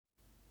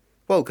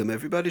Welcome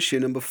everybody, Shir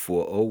number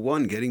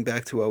 401, getting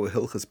back to our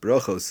halachas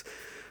brachos.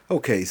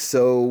 Okay,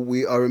 so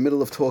we are in the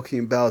middle of talking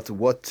about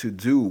what to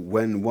do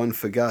when one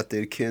forgot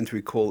they can't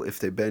recall if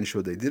they bench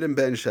or they didn't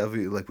bench.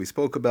 Like we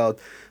spoke about,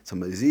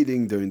 somebody's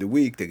eating during the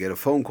week, they get a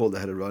phone call, they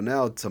had to run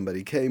out,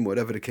 somebody came,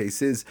 whatever the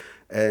case is,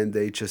 and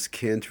they just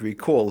can't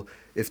recall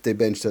if they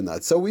benched or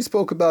not. So we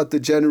spoke about the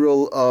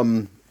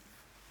general...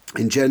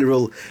 In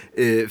general,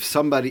 if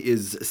somebody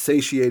is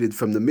satiated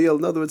from the meal,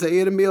 in other words, I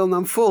ate a meal and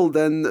I'm full,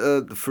 then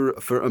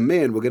for a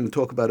man, we're going to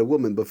talk about a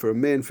woman, but for a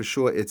man, for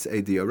sure, it's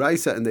a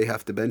dioraisa and they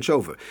have to bench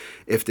over.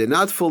 If they're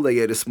not full, they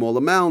ate a small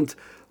amount,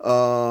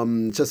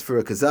 just for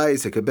a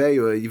kazayis, a kabay,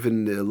 or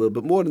even a little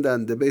bit more than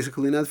that, they're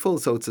basically not full,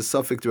 so it's a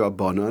suffix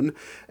drabanan,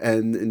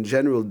 and in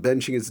general,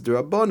 benching is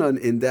drabanan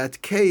in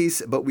that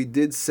case, but we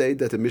did say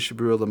that the Mishnah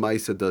Berurah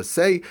Lamaisa does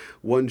say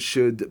one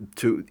should,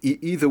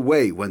 either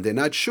way, when they're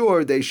not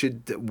sure, they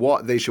should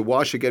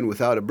wash again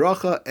without a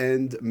bracha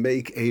and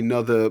make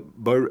another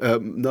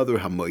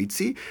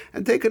hamoitzi,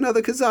 and take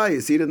another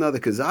kazayis, eat another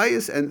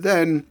kazayis,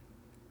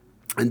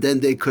 and then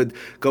they could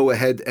go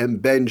ahead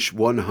and bench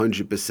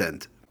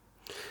 100%.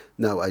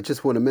 Now, I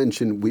just want to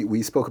mention,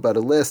 we spoke about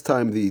it last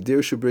time, the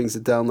Dirshu brings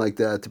it down like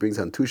that, it brings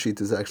down two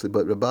sheets actually,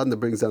 but Rabbanah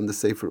brings down the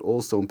Sefer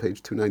also on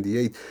page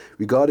 298,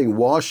 regarding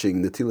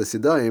washing, Netilas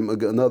Yadayim,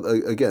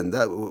 again,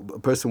 that a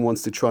person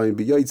wants to try and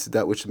be yaitz,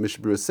 that which the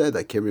Mishnah Berurah said,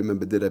 I can't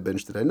remember, did I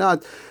bench, did I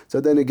not? So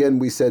then again,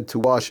 we said to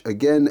wash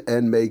again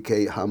and make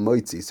a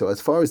hamoitzi. So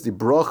as far as the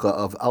bracha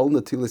of al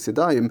Netilas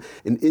Yadayim,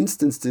 in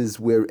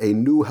instances where a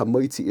new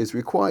hamoitzi is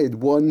required,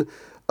 one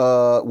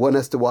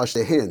has to wash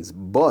their hands.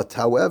 But,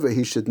 however,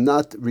 he should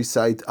not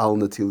recite Al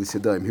Natilas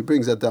Yadayim. He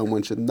brings that down.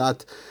 One should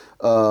not,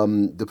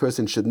 the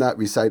person should not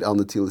recite Al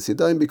Natilas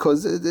Yadayim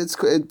because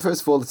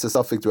first of all, it's a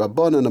suffix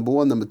Rabbana, number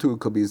one. Number two,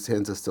 it could be his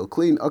hands are still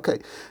clean. Okay,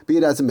 be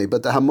it as it may.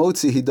 But the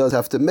Hamotzi he does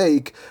have to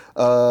make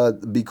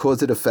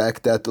because of the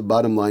fact that the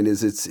bottom line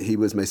is he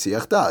was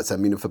Mesiach Das. I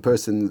mean, if a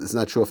person is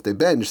not sure if they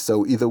bench,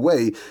 so either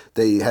way,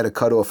 they had to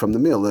cut off from the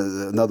meal.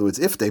 In other words,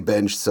 if they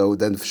bench, so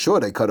then for sure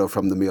they cut off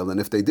from the meal.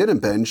 And if they didn't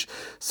bench,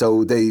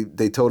 so they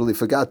totally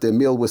forgot their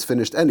meal was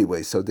finished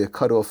anyway. So they're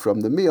cut off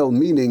from the meal,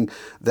 meaning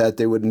that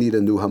they would need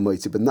a new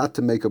hamoitzi, but not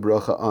to make a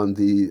bracha on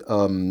the,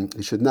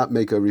 he should not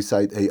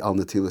recite a al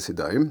natilas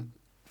yadayim.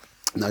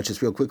 Now,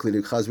 just real quickly, the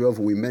Chazri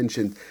we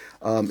mentioned,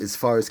 as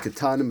far as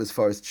ketanim, as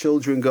far as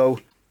children go,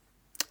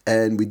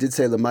 and we did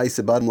say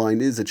Lamaisa, bottom line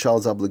is a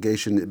child's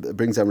obligation, it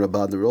brings down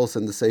Rabbanah also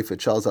in the Sefer, a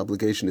child's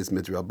obligation is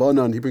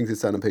midrabanan. He brings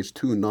this down on page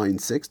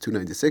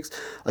 296.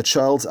 A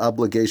child's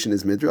obligation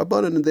is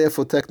midrabanan, and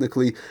therefore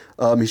technically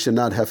he should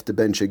not have to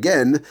bench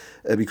again,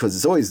 because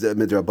it's always the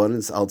midrabanan,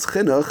 it's al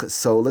chinuch.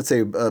 So let's say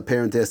a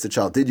parent asks the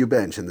child, did you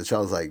bench? And the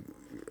child's like,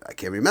 I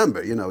can't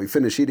remember. He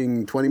finished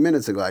eating 20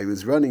 minutes ago. I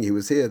was running. He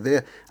was here,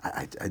 there.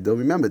 I don't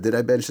remember. Did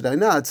I bench? Did I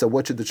not? So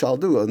what should the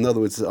child do? In other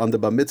words, on the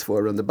bar mitzvah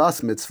or on the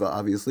bas mitzvah,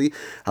 obviously.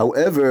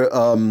 However,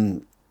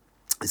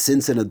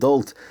 since an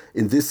adult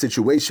in this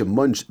situation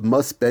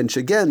must bench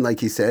again,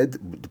 like he said,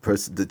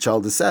 the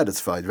child is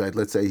satisfied, right?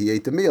 Let's say he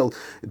ate the meal,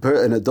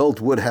 an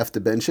adult would have to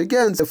bench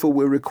again, therefore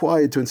we're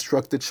required to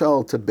instruct the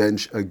child to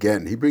bench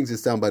again. He brings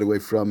this down, by the way,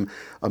 from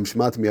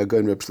Shmat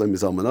Miyagon Reb Shlomo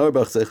Zalman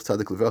Auerbach, Zech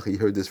Tzadik Levrach. He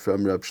heard this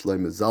from Reb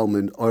Shlomo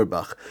Zalman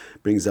Auerbach.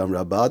 Brings down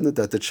Rabbanah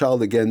that the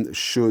child again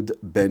should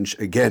bench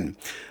again.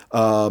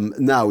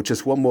 Now,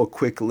 just one more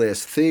quick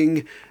last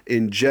thing.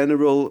 In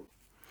general,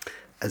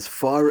 that's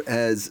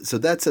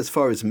as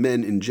far as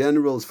men in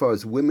general. As far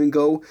as women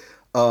go,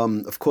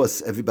 of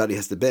course, everybody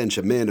has to bench.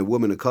 A man, a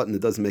woman, a cotton, it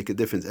doesn't make a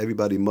difference.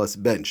 Everybody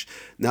must bench.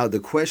 Now, the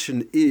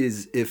question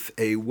is if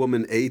a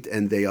woman ate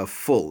and they are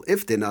full.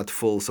 If they're not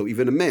full, so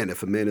even a man,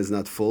 if a man is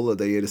not full or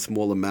they ate a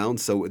small amount,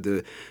 so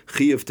the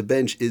chiyuv to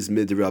bench is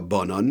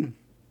midrabanan.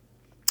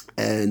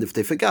 And if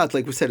they forgot,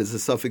 like we said, it's a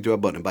suffix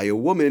drabanan. By a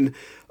woman,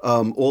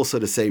 also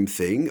the same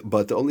thing.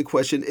 But the only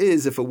question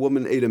is, if a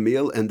woman ate a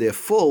meal and they're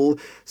full,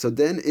 so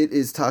then it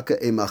is taka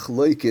a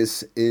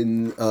machloikis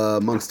in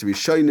amongst the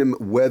Rishonim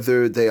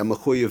whether they are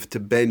mechuyev to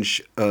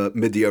bench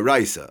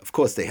midiyaraisa. Of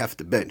course, they have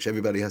to bench.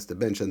 Everybody has to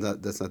bench, and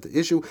that's not the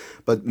issue.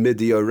 But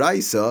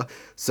midiyaraisa.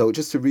 So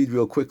just to read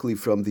real quickly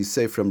from the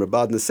Sefer, from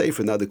Rabbanah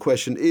Sefer. Now the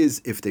question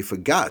is, if they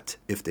forgot,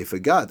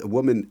 a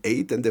woman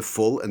ate and they're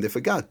full and they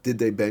forgot, did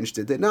they bench?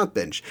 Did they not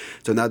bench?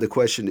 So now the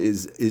question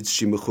is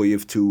she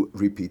mechuyev to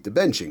repeat the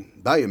benching?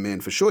 By a man,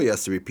 for sure, he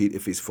has to repeat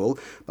if he's full.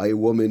 By a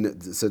woman,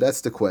 so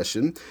that's the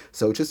question.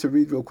 So just to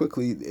read real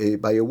quickly,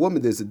 by a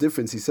woman, there's a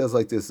difference. He says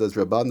like this, as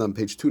Rabbanah on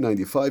page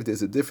 295,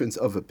 there's a difference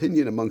of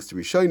opinion amongst the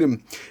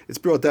Rishonim. It's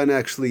brought down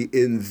actually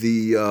in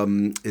the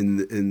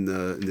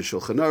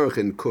Shulchan Aruch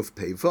in Kuf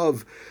Pei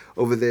Vav.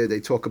 Over there, they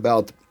talk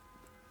about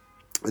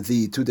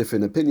the two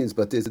different opinions,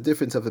 but there's a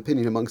difference of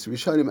opinion amongst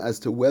Rishonim as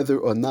to whether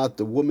or not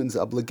the woman's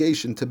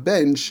obligation to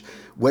bench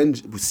when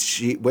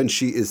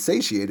she is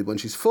satiated, when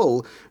she's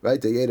full, right?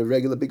 They ate a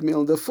regular big meal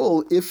and they're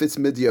full, if it's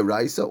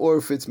midyaraisa or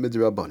if it's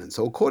midrabanan.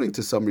 So according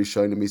to some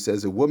Rishonim, he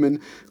says a woman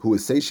who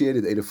is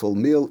satiated, ate a full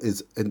meal,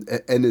 is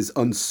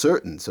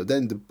uncertain. So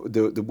then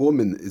the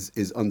woman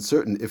is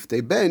uncertain if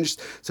they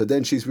benched, so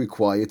then she's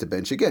required to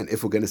bench again,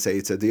 if we're going to say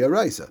it's a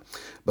diaraisa.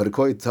 But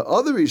according to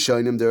other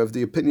Rishonim, they're of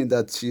the opinion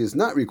that she is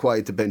not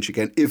required to bench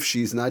again if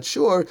she's not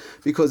sure,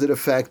 because of the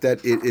fact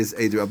that it is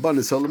a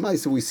drabbanan. So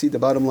l'maisa, we see the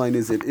bottom line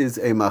is it is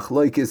a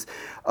machlokes.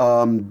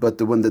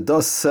 But when the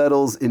dust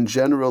settles, in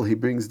general, he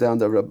brings down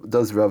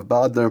does Rav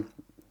Badner,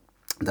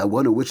 that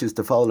one who wishes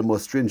to follow the more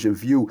stringent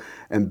view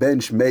and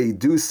bench may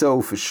do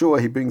so for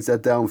sure. He brings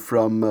that down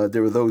from,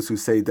 there are those who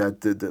say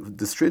that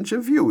the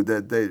stringent view,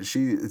 that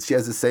she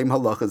has the same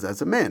halachas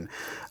as a man.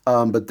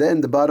 But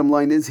then the bottom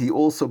line is, he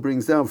also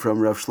brings down from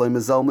Rav Shlomo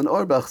Zalman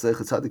Auerbach,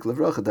 Zechat Tzadik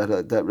Levracha,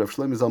 that Rav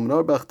Shlomo Zalman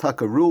Auerbach,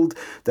 Taka, ruled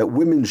that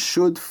women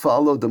should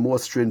follow the more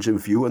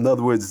stringent view. In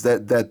other words,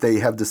 that they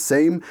have the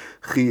same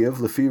chiyuv,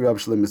 lefi Rav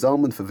Shlomo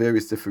Zalman, for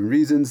various different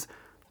reasons.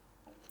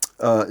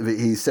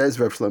 He says,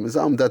 Rav Shlomo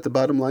Zalman, that the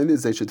bottom line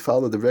is they should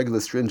follow the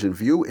regular stringent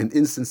view in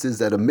instances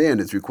that a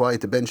man is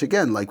required to bench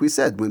again, like we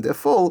said, when they're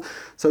full,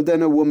 so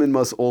then a woman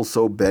must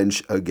also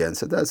bench again.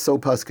 So that's so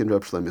paskin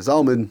Rav Shlomo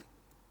Zalman.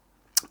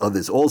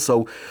 Others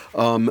also,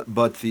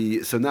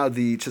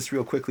 just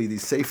real quickly, the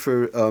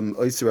Sefer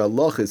Oiser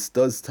Halachas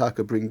does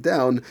taka bring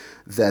down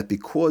that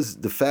because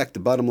the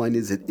bottom line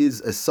is it is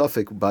a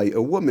suffix by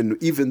a woman,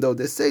 even though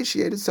they're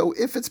satiated. So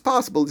if it's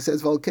possible, he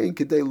says Valkein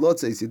Kedei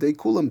Lotzes Yidei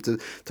Kulam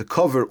to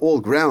cover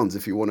all grounds,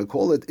 if you want to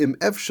call it Im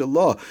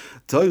Efshalah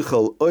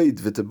Toichel Oid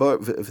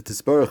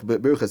V'Tisbarach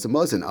Berchas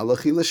Hamazon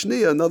Alachi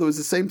Lashniya. In other words,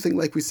 the same thing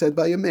like we said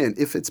by a man.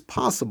 If it's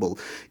possible,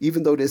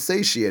 even though they're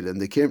satiated and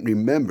they can't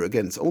remember,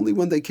 again, it's only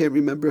when they can't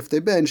remember if they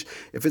bench.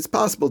 If it's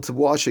possible to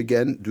wash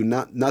again, do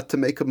not to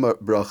make a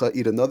bracha,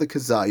 eat another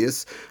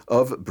kazayas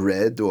of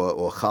bread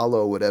or challah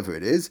or whatever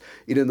it is,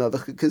 eat another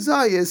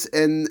kazayas,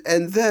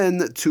 and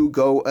then to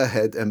go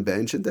ahead and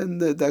bench, and then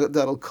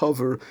that'll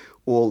cover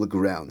all the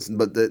grounds.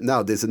 But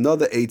now there's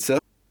another eitzah.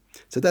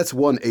 So that's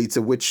one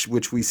eitzah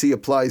which we see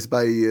applies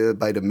by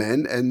the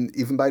men and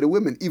even by the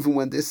women, even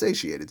when they're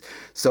satiated.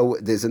 So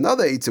there's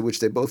another eitzah which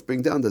they both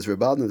bring down. There's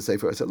Rabban and the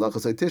Sefer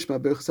Halachos Tishma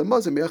Berchas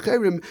Hamazon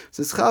Miacherim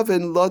says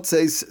Chaven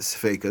Lotzeis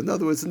Sfeika. In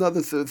other words,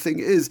 another thing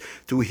is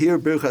to hear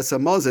Berchas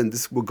Hamazon.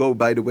 This will go,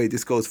 by the way,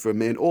 this goes for a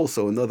man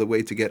also. Another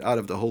way to get out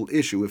of the whole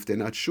issue if they're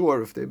not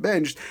sure if they're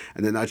benched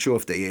and they're not sure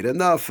if they ate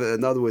enough.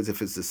 In other words,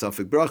 if it's the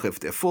suffix bracha, if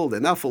they're full, they're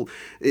not full.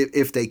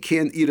 If they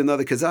can't eat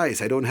another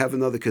kazayas, I don't have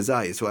another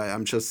kazayas, so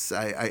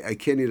I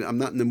can't eat. I'm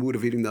not in the mood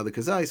of eating another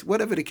kazayas.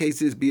 Whatever the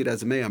case is, be it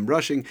as a may, I'm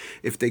rushing.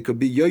 If they could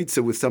be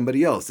yoitza with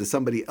somebody else, there's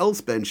somebody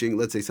else benching.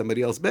 Let's say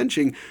somebody else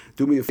benching.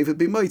 Do me a favor,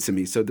 be moitza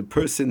me. So the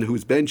person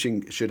who's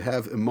benching should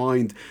have in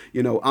mind,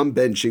 I'm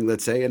benching,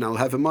 let's say, and I'll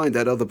have in mind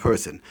that other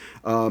person.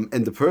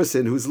 And the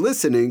person who's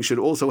listening should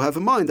also have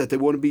in mind that they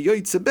want to be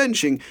yoitza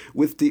benching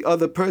with the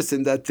other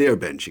person that they're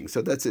benching. So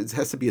it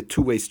has to be a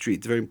two-way street.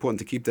 It's very important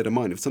to keep that in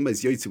mind. If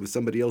somebody's yoitza with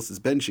somebody else's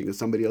benching or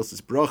somebody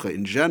else's bracha,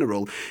 in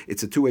general,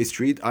 it's a two-way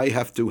street. I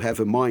have to have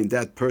in mind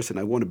that person.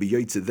 I want to be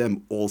yoitza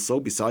them also,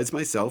 besides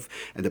myself,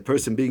 and the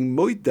person being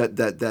moit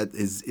that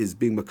is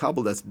being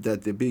makabel,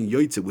 that they're being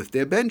yoitza with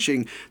their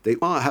benching, they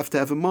have to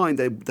have in mind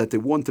that they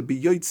want to be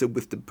yoitza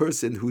with the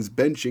person who's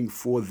benching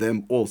for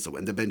them also,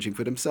 and they're benching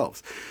for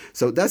themselves.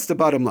 So that's the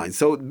bottom line.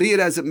 So be it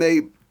as it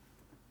may,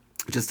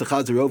 just to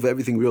chazer over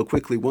everything real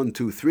quickly, 1,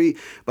 2, 3.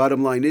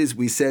 Bottom line is,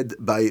 we said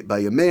by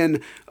a man,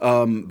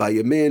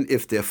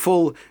 if they're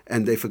full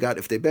and they forgot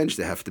if they bench,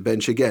 they have to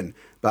bench again.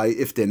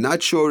 If they're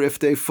not sure if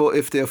they're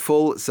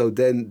full, so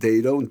then they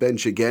don't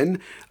bench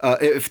again.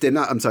 If they're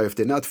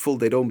not full,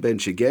 they don't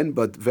bench again.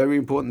 But very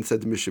important,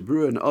 said the Mishnah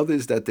Berurah and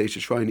others, that they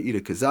should try and eat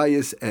a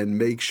kazayas and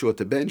make sure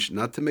to bench,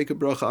 not to make a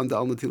bracha on the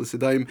al natilas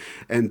yadayim,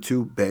 and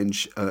to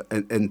bench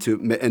and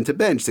to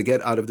bench to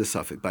get out of the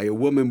suffix. By a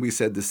woman, we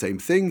said the same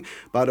thing.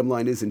 Bottom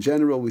line is, in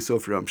general, we saw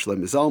for Rav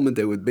Shlomo Zalman,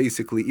 they would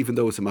basically, even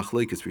though it's a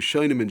machlokes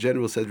rishonim, in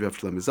general, said Rav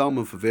Shlomo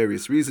Zalman, for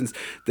various reasons,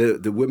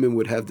 the women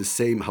would have the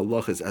same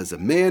halachas as a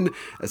man,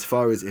 as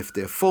far as if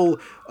they're full,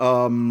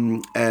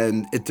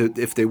 and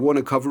if they want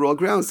to cover all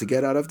grounds to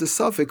get out of the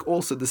suffix,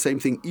 also the same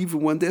thing, even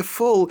when they're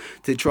full,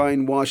 to try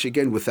and wash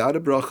again without a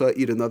bracha,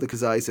 eat another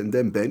kazayis, and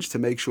then bench to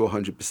make sure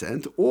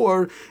 100%,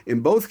 or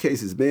in both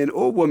cases, man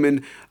or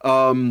woman,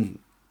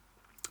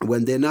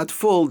 when they're not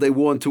full, they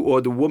want to, or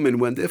the woman,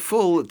 when they're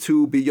full,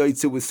 to be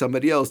yoitza with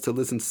somebody else, to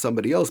listen to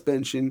somebody else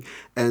benching,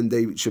 and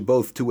they should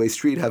both, two-way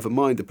street, have a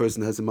mind. The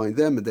person has a mind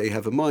them, and they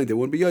have a mind. They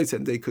want to be yoitza,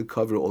 and they could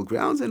cover all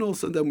grounds. And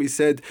also, then we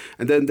said,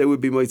 and then they would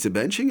be yoitza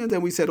benching, and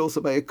then we said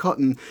also by a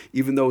cotton,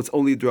 even though it's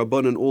only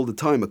drabanan all the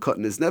time, a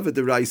cotton is never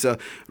deraisa,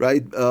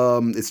 right?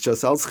 It's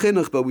just al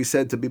chinuch, but we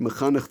said to be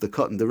mechanech the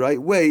cotton the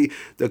right way.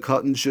 The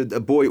cotton should,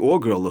 a boy or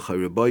girl,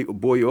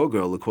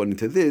 according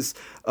to this,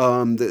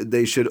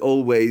 they should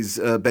always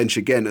bench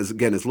again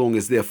as long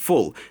as they're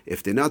full.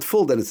 If they're not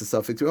full, then it's a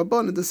suffix to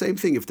Rabban, and the same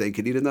thing. If they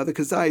can eat another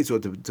kazayis or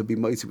to be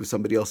mighty with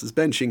somebody else's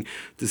benching,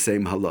 the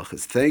same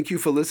halachas. Thank you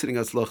for listening.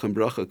 Atzlach and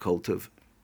bracha, Kol Tov.